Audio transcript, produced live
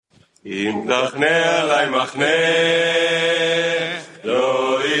אם תחנה עלי מחנה,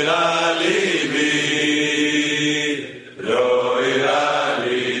 לא ירא ליבי, לא ירא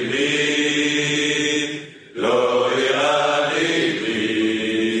ליבי, לא ירא ליבי.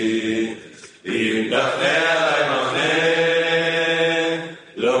 אם תחנה עלי מחנה,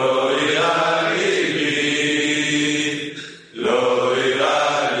 לא ירא ליבי, לא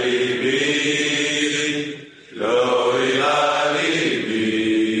ירא ליבי, לא ירא ליבי.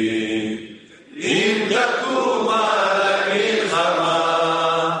 אם תקום עלי מלחמה,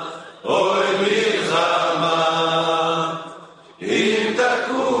 אוי מלחמה, אם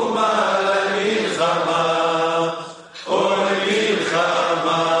תקום עלי מלחמה, אוי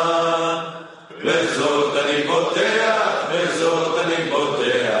מלחמה, בזאת אני פותח, בזאת אני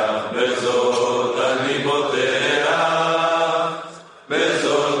פותח, בזאת אני פותח,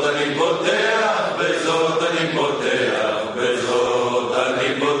 בזאת אני פותח, בזאת אני פותח, בזאת אני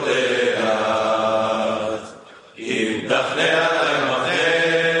פותח. אם תחנה עלי מחנה,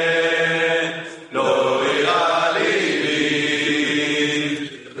 לא ירא ליבי,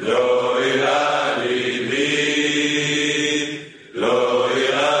 לא ירא ליבי, לא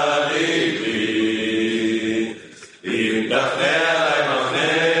ירא ליבי. אם תחנה עלי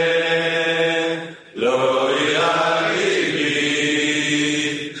מחנה, לא ירא ליבי,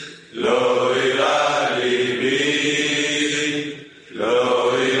 לא ירא ליבי, לא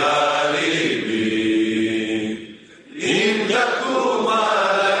ירא ליבי. אם תקום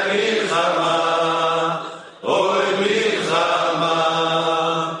עלי מלחמה, אוי מלחמה,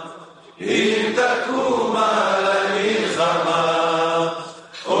 אם תקום עלי מלחמה,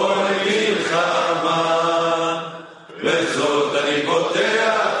 אוי מלחמה, בזאת אני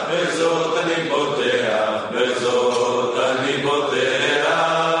פותח, בזאת אני פותח, בזאת אני פותח,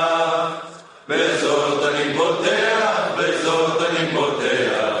 בזאת אני פותח, בזאת אני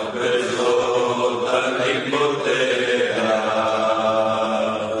פותח, בזאת אני פותח.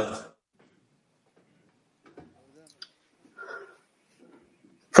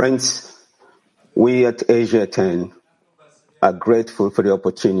 Friends, we at Asia 10 are grateful for the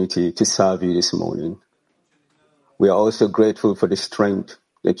opportunity to serve you this morning. We are also grateful for the strength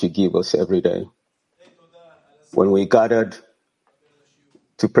that you give us every day. When we gathered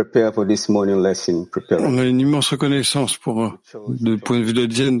to prepare for this morning lesson, On a une immense reconnaissance pour, du point de vue de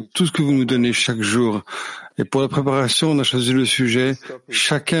Dieu, tout ce que vous nous donnez chaque jour. Et pour la préparation, on a choisi le sujet «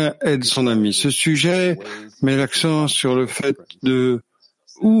 Chacun aide son ami ». Ce sujet met l'accent sur le fait de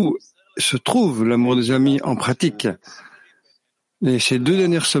où se trouve l'amour des amis en pratique. Et ces 2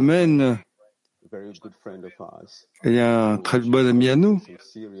 dernières semaines, il y a un très bon ami à nous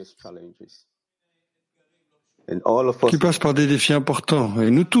qui passe par des défis importants, et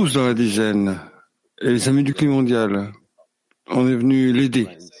nous tous dans la dizaine, et les amis du climat mondial, on est venus l'aider.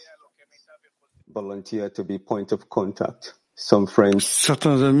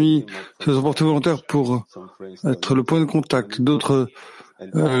 Certains amis se sont portés volontaires pour être le point de contact, d'autres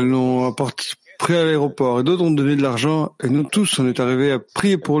l'ont pris à l'aéroport, et d'autres ont donné de l'argent, et nous tous, on est arrivés à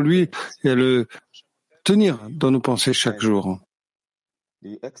prier pour lui et à le tenir dans nos pensées chaque jour.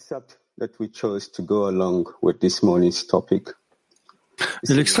 Et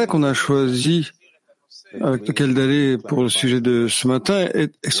l'extrait qu'on a choisi avec lequel d'aller pour le sujet de ce matin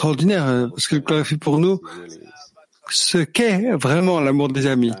est extraordinaire parce qu'il clarifie pour nous ce qu'est vraiment l'amour des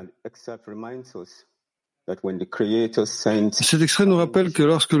amis. Cet extrait nous rappelle que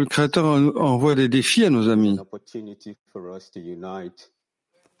lorsque le Créateur envoie des défis à nos amis,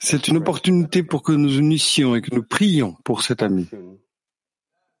 c'est une opportunité pour que nous unissions et que nous prions pour cet ami.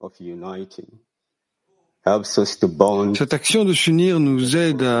 Cette action de s'unir nous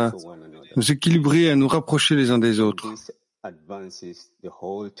aide à nous équilibrer, à nous rapprocher les uns des autres.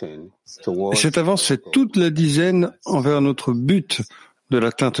 Et cette avance, c'est toute la dizaine envers notre but de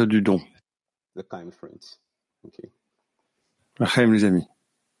l'atteinte du don. Lachaim, les amis.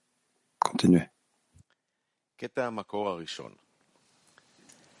 Continuez.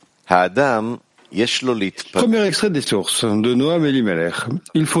 Premier extrait des sources de Noam Elimelech.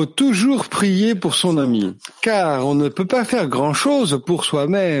 Il faut toujours prier pour son ami, car on ne peut pas faire grand-chose pour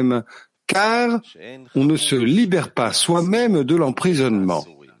soi-même, car on ne se libère pas soi-même de l'emprisonnement.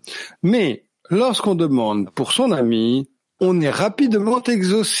 Mais lorsqu'on demande pour son ami, on est rapidement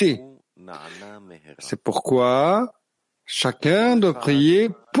exaucé. C'est pourquoi chacun doit prier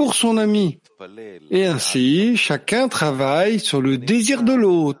pour son ami. Et ainsi, chacun travaille sur le désir de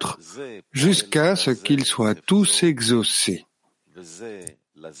l'autre, jusqu'à ce qu'ils soient tous exaucés.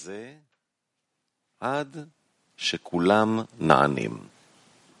 Un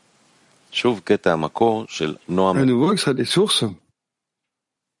nouveau extrait des sources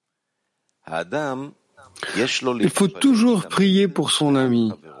Il faut toujours prier pour son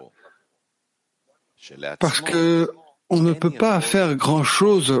ami, parce que on ne peut pas faire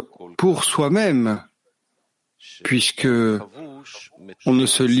grand-chose pour soi-même, puisque on ne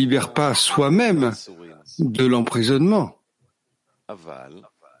se libère pas soi-même de l'emprisonnement.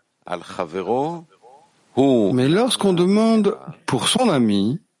 Mais lorsqu'on demande pour son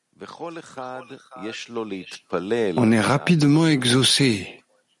ami, on est rapidement exaucé.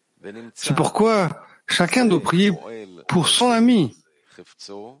 C'est pourquoi chacun doit prier pour son ami.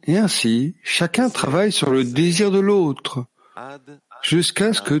 Et ainsi, chacun travaille sur le désir de l'autre,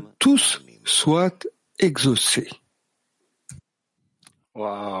 jusqu'à ce que tous soient exaucés.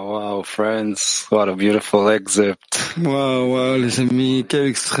 Wow, friends, what a beautiful excerpt. Wow, les amis, quel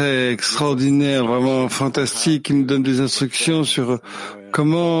extrait extraordinaire, vraiment fantastique, qui nous donne des instructions sur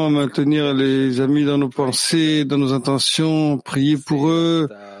comment maintenir les amis dans nos pensées, dans nos intentions, prier pour eux.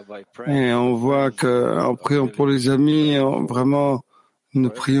 Et on voit que, en priant pour les amis, vraiment, nous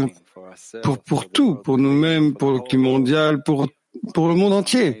prions pour tout, pour nous-mêmes, pour le climat mondial, pour le monde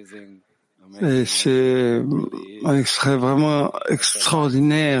entier. Et c'est un extrait vraiment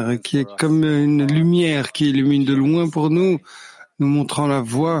extraordinaire qui est comme une lumière qui illumine de loin pour nous, nous montrant la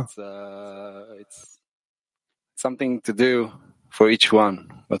voie.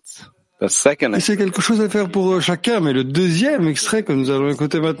 Et c'est quelque chose à faire pour chacun, mais le deuxième extrait que nous allons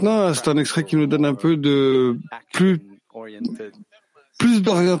écouter maintenant, c'est un extrait qui nous donne un peu de plus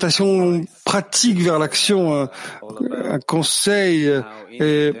d'orientation pratique vers l'action, un conseil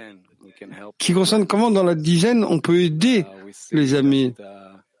et qui concerne comment dans la dizaine on peut aider les amis.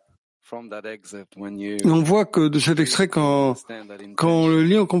 Et on voit que de cet extrait, quand on le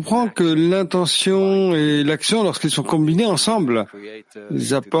lit, on comprend que l'intention et l'action, lorsqu'ils sont combinés ensemble,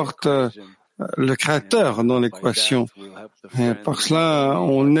 ils apportent le Créateur dans l'équation. Et par cela,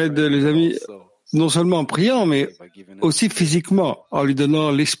 on aide les amis non seulement en priant, mais aussi physiquement, en lui donnant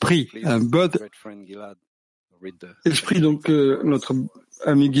l'esprit, un bon esprit. Donc, notre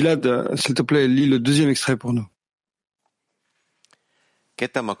ami Gilad, s'il te plaît, lis le deuxième extrait pour nous.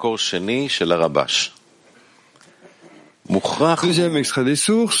 Deuxième extrait des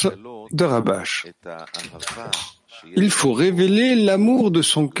sources de Rabash. Il faut révéler l'amour de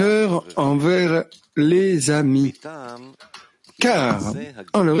son cœur envers les amis, car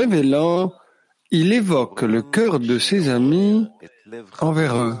en le révélant, il évoque le cœur de ses amis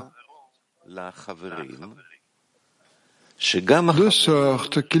envers eux, de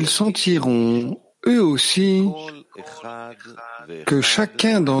sorte qu'ils sentiront eux aussi que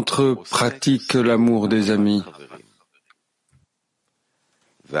chacun d'entre eux pratique l'amour des amis.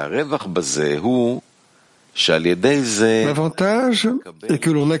 L'avantage est que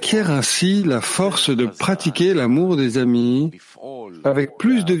l'on acquiert ainsi la force de pratiquer l'amour des amis avec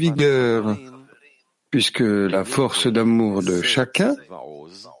plus de vigueur, puisque la force d'amour de chacun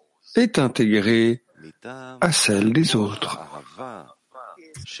est intégrée à celle des autres.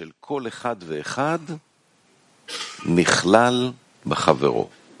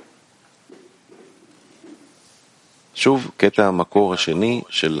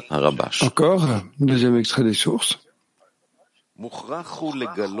 Encore, deuxième extrait des sources.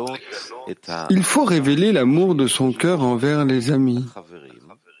 Il faut révéler l'amour de son cœur envers les amis,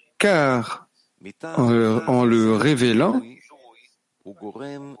 car en le révélant,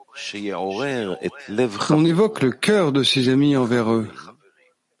 on évoque le cœur de ses amis envers eux,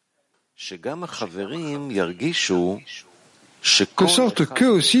 de sorte qu'eux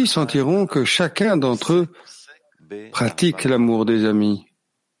aussi sentiront que chacun d'entre eux pratique l'amour des amis.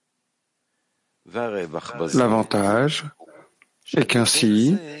 L'avantage est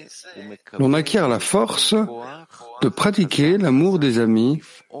qu'ainsi, l'on acquiert la force de pratiquer l'amour des amis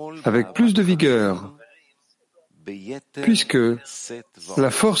avec plus de vigueur, puisque la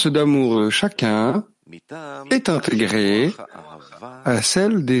force d'amour de chacun est intégrée à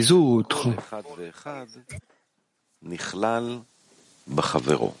celle des autres.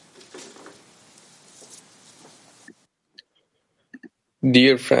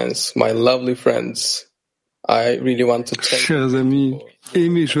 Dear friends, my lovely friends, I really want to thank Chers amis,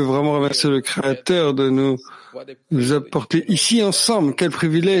 aimés, je veux vraiment remercier le Créateur de nous apporter ici ensemble. Quel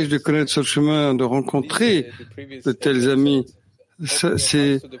privilège de connaître ce chemin, de rencontrer de tels amis.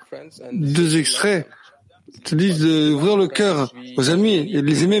 Ces deux extraits te disent d'ouvrir le cœur aux amis et de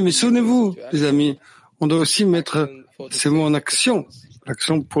les aimer. Mais souvenez-vous, les amis, on doit aussi mettre ces mots en action.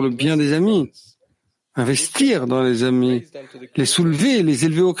 L'action pour le bien des amis. Investir dans les amis, les soulever, les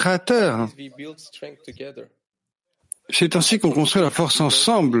élever au Créateur. c'est ainsi qu'on construit la force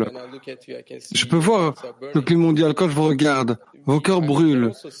ensemble. Je peux voir le climat mondial quand je vous regarde. Vos cœurs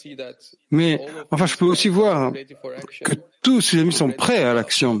brûlent. Mais, enfin, je peux aussi voir que tous ces amis sont prêts à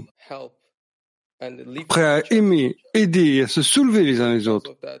l'action, prêts à aimer, aider et à se soulever les uns les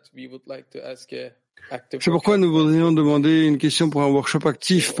autres. C'est pourquoi nous voudrions demander une question pour un workshop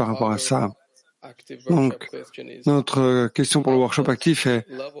actif par rapport à ça. Donc, notre question pour le workshop actif est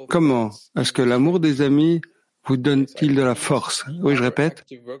comment est-ce que l'amour des amis vous donne-t-il de la force? Oui, je répète.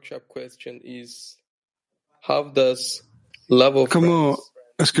 Comment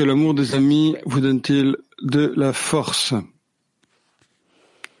est-ce que l'amour des amis vous donne-t-il de la force?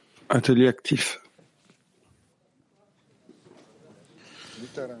 Atelier actif.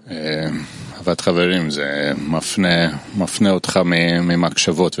 אהבת חברים זה מפנה אותך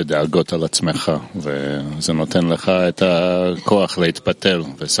ממחשבות ודאגות על עצמך, וזה נותן לך את הכוח להתפתל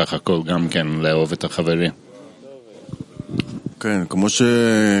וסך הכל גם כן לאהוב את החברים. כן,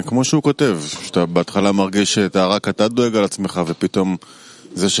 כמו שהוא כותב, שאתה בהתחלה מרגיש שאתה רק אתה דואג על עצמך, ופתאום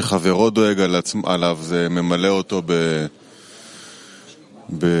זה שחברו דואג עליו זה ממלא אותו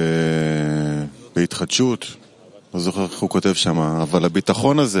בהתחדשות. לא זוכר איך הוא כותב שם, אבל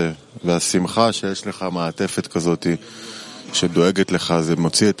הביטחון הזה והשמחה שיש לך מעטפת כזאת שדואגת לך, זה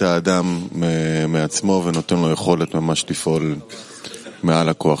מוציא את האדם מעצמו ונותן לו יכולת ממש לפעול מעל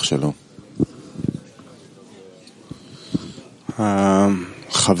הכוח שלו.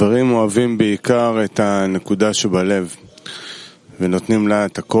 החברים אוהבים בעיקר את הנקודה שבלב ונותנים לה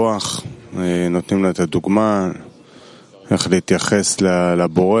את הכוח, נותנים לה את הדוגמה, איך להתייחס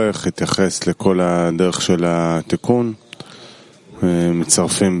לבורא, איך להתייחס לכל הדרך של התיקון,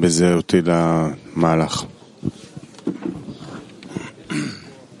 מצרפים בזה אותי למהלך.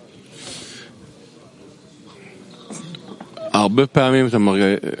 הרבה פעמים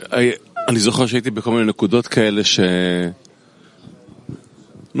אני זוכר שהייתי בכל מיני נקודות כאלה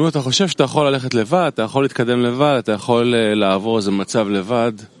אתה חושב שאתה יכול ללכת לבד, אתה יכול להתקדם לבד, אתה יכול לעבור איזה מצב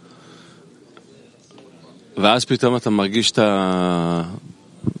לבד, ואז פתאום אתה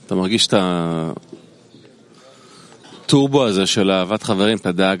מרגיש את הטורבו הזה של אהבת חברים, את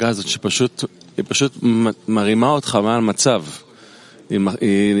הדאגה הזאת היא פשוט מרימה אותך מעל מצב. היא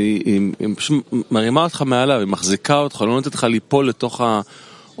פשוט מרימה אותך מעליו, היא מחזיקה אותך, לא נותנת לך ליפול לתוך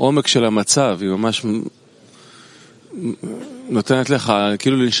העומק של המצב, היא ממש נותנת לך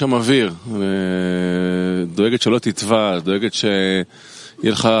כאילו לנשום אוויר, דואגת שלא תטבע, דואגת שיהיה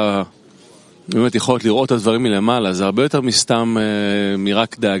לך באמת יכולת לראות את הדברים מלמעלה. זה הרבה יותר מסתם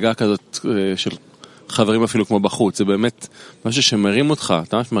מרק דאגה כזאת של חברים אפילו כמו בחוץ. זה באמת משהו שמרים אותך,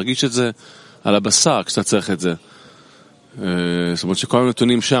 אתה ממש מרגיש את זה על הבשר כשאתה צריך את זה. זאת אומרת שכל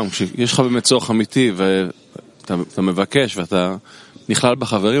הנתונים שם, כשיש לך באמת צורך אמיתי ואתה מבקש ואתה נכלל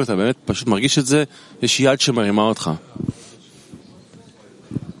בחברים, אתה באמת פשוט מרגיש את זה, יש יד שמרימה אותך.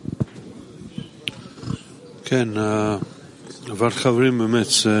 כן, אבל חברים באמת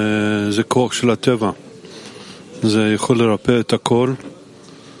זה כוח של הטבע, זה יכול לרפא את הכל,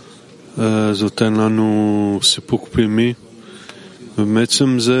 זה נותן לנו סיפוק פנימי,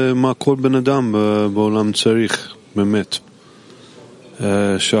 ובעצם זה מה כל בן אדם בעולם צריך באמת,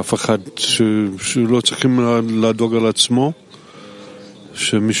 שאף אחד שלא צריכים לדאוג על עצמו,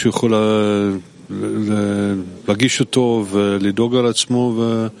 שמישהו יכול להגיש אותו ולדאוג על עצמו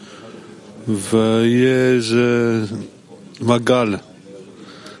ויהיה איזה מגל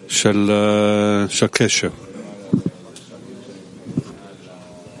של קשר.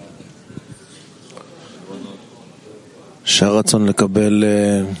 שהרצון לקבל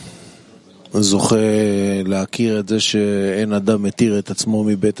זוכה להכיר את זה שאין אדם מתיר את עצמו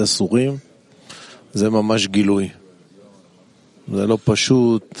מבית אסורים, זה ממש גילוי. זה לא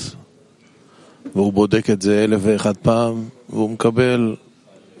פשוט, והוא בודק את זה 1001 פעם, והוא מקבל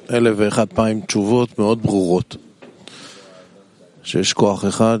 1001 פעם תשובות מאוד ברורות. שיש כוח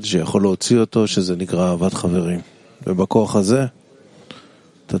אחד שיכול להוציא אותו, שזה נקרא אהבת חברים. ובכוח הזה,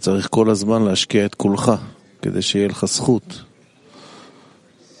 אתה צריך כל הזמן להשקיע את כולך, כדי שיהיה לך זכות.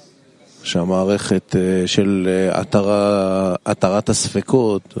 שהמערכת של התרת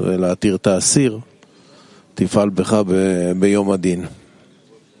הספקות, ולהתיר את האסיר, תפעל בך ביום הדין.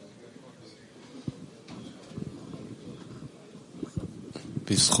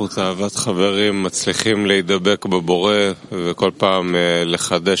 בזכות אהבת חברים מצליחים להידבק בבורא וכל פעם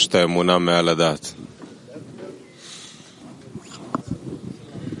לחדש את האמונה מעל הדעת.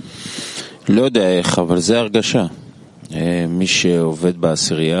 לא יודע איך, אבל זה הרגשה. מי שעובד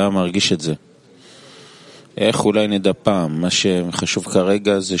בעשירייה מרגיש את זה. איך אולי נדע פעם? מה שחשוב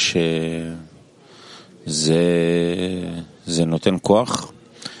כרגע זה שזה נותן כוח,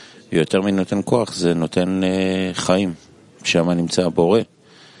 ויותר מנותן כוח זה נותן חיים. שם נמצא הבורא,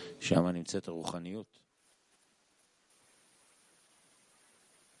 שם נמצאת הרוחניות.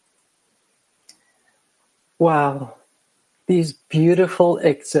 Wow. These beautiful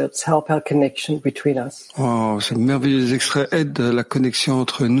excerpts help our connection between us. Oh, ces merveilleux extraits aident la connexion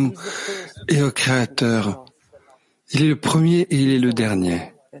entre nous et au Créateur. Il est le premier et il est le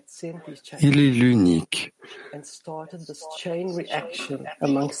dernier. Il est l'unique.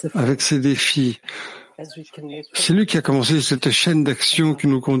 Avec ses défis, c'est lui qui a commencé cette chaîne d'action qui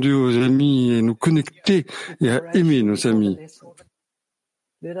nous conduit aux amis et nous connecter et à aimer nos amis.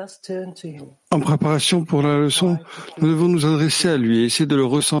 En préparation pour la leçon, nous devons nous adresser à lui et essayer de le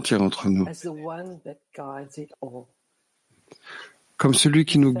ressentir entre nous. Comme celui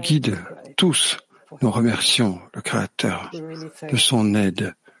qui nous guide tous, nous remercions le Créateur de son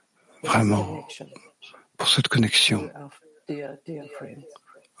aide, vraiment, pour cette connexion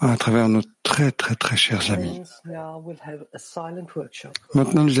à travers nos très très très chers amis.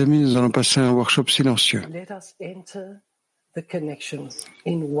 Maintenant, les amis, nous allons passer à un workshop silencieux.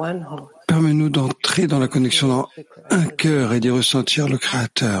 Permets-nous d'entrer dans la connexion dans un cœur et d'y ressentir le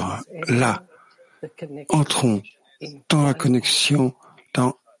Créateur. Là, entrons dans la connexion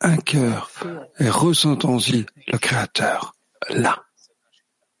dans un cœur et ressentons-y le Créateur. Là.